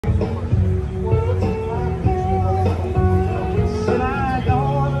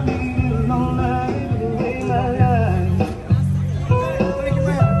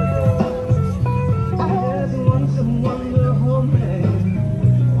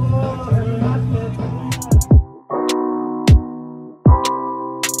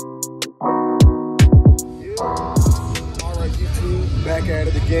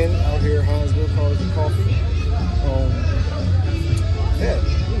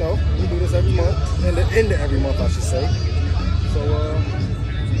We do this every month, and the end of every month, I should say. So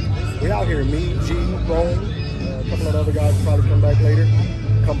we out here. Me, G, Rome, a couple of the other guys will probably come back later.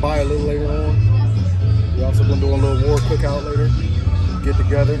 Come by a little later on. We also gonna do a little war cookout later. Get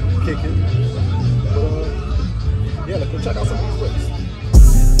together, kick it. But yeah, let's go check out some of these clips.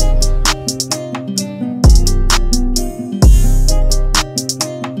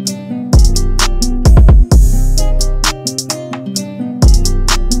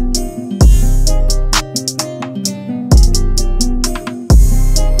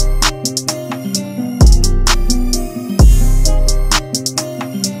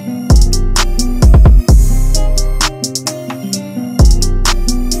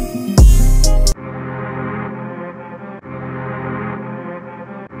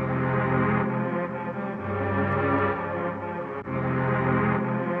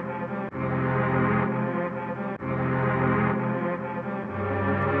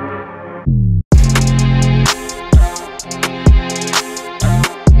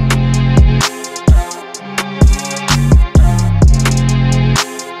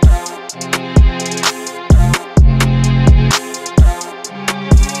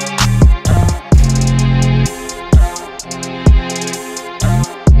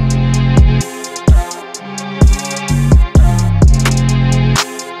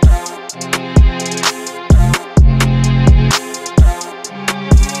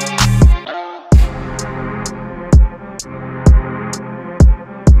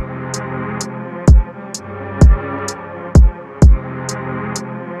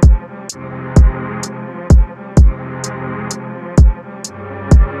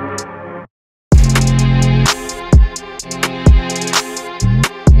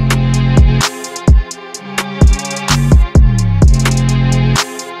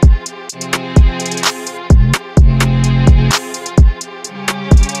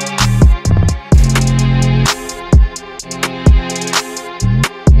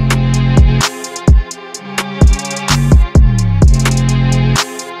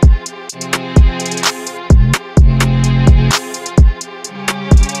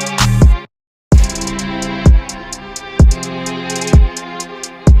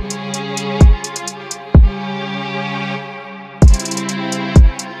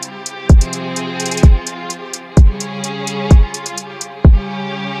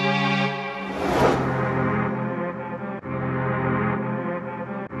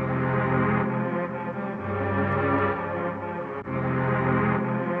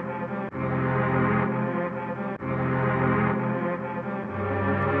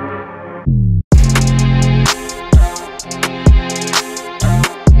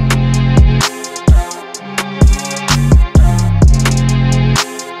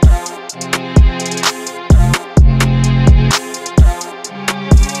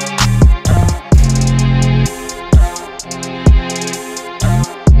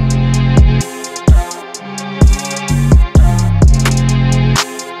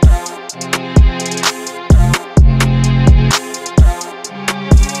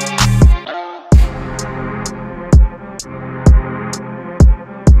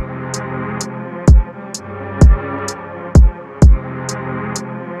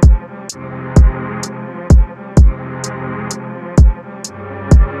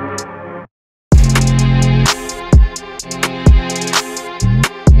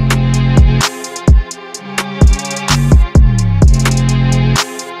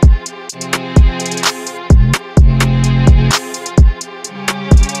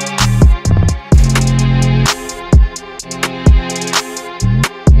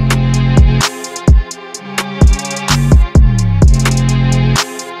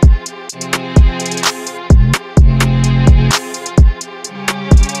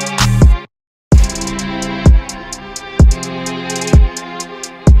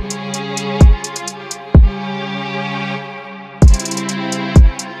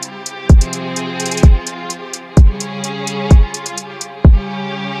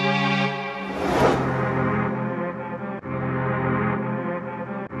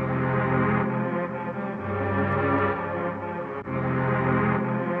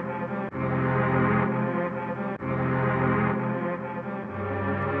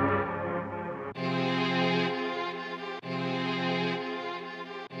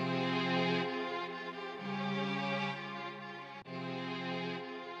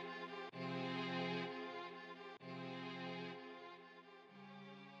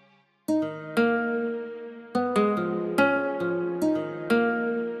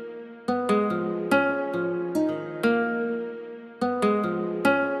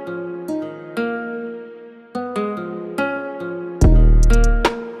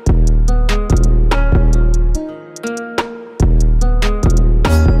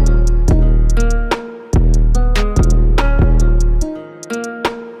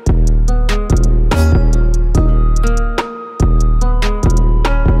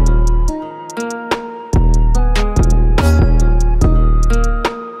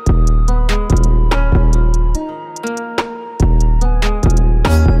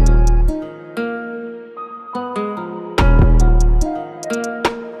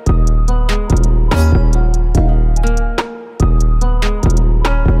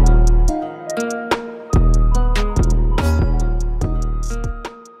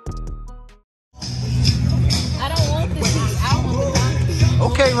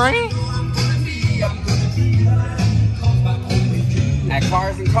 Okay, Rain. At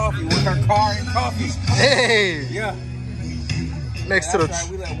Cars and Coffee with her car and coffee. Hey. Yeah. Next to the. Right.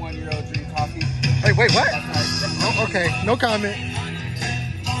 We let 1-year-old drink coffee. Wait, what? Right. Oh, okay, no comment.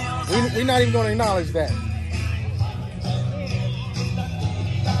 We're not even going to acknowledge that.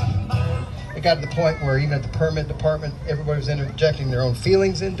 It got to the point where even at the permit department, everybody was interjecting their own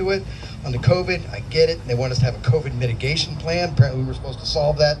feelings into it on the COVID. I get it. They want us to have a COVID mitigation plan. Apparently, we were supposed to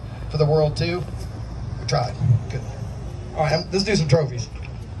solve that for the world too. We tried. Good. All right, let's do some trophies.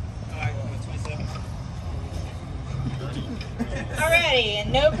 Alrighty,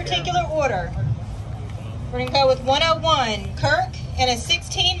 in no particular order. We're gonna go with 101, Kirk, and a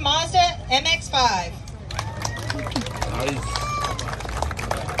 16 Mazda MX-5.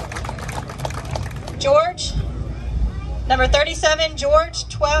 George, number 37, George,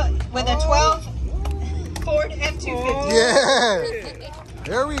 12 with a 12 Ford F-250. Yeah,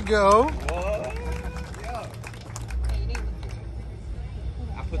 there we go.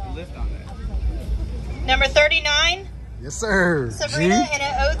 I put the lift on that. Number 39, Yes, sir. Sabrina, in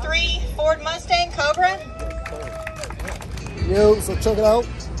an 03 Ford Mustang Cobra. Yo, so check it out.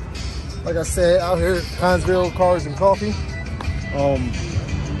 Like I said, out here at Hinesville Cars and Coffee.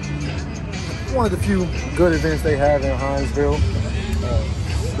 One of the few good events they have in Hinesville.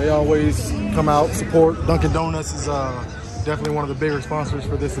 They always come out, support. Dunkin' Donuts is definitely one of the bigger sponsors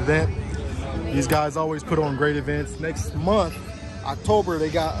for this event. These guys always put on great events. Next month, October, they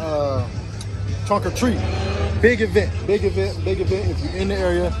got Trunk or Treat. Big event, big event, big event. If you're in the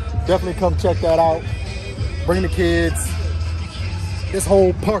area, definitely come check that out. Bring the kids. This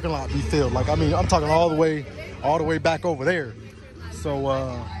whole parking lot be filled. Like, I mean, I'm talking all the way back over there. So,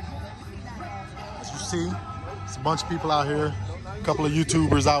 as you see, it's a bunch of people out here. A couple of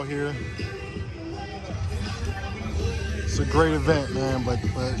YouTubers out here. It's a great event, man. But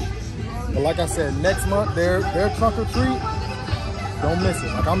like I said, next month their Trunk or Treat. Don't miss it.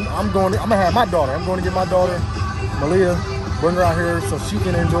 Like I'm gonna have my daughter. I'm going to get my daughter, Malia, bring her out here so she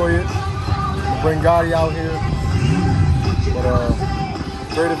can enjoy it. Bring Gotti out here. But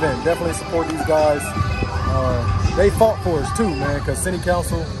great event. Definitely support these guys. They fought for us too, man, because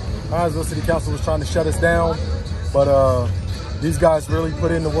Hinesville City Council was trying to shut us down. But these guys really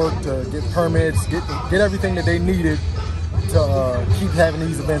put in the work to get permits, get everything that they needed to keep having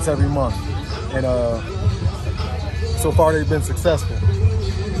these events every month. And so far they've been successful.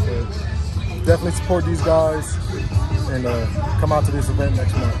 So definitely support these guys and come out to this event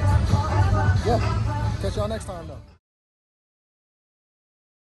next month. Yeah, catch y'all next time though.